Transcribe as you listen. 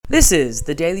This is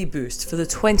the Daily Boost for the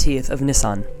 20th of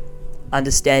Nissan.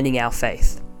 Understanding our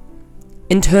faith.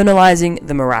 Internalizing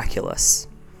the Miraculous.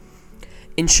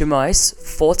 In Shemos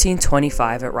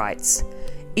 14:25 it writes,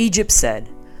 Egypt said,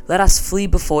 "Let us flee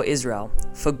before Israel,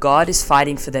 for God is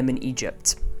fighting for them in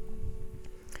Egypt."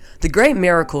 The great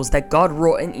miracles that God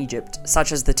wrought in Egypt,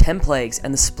 such as the 10 plagues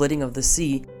and the splitting of the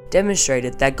sea,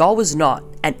 demonstrated that God was not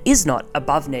and is not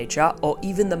above nature or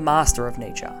even the master of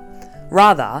nature.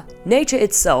 Rather, nature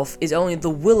itself is only the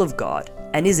will of God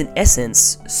and is in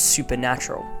essence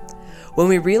supernatural. When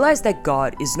we realize that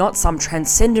God is not some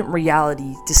transcendent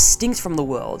reality distinct from the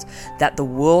world, that the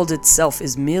world itself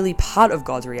is merely part of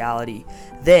God's reality,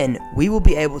 then we will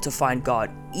be able to find God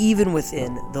even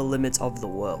within the limits of the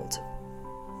world.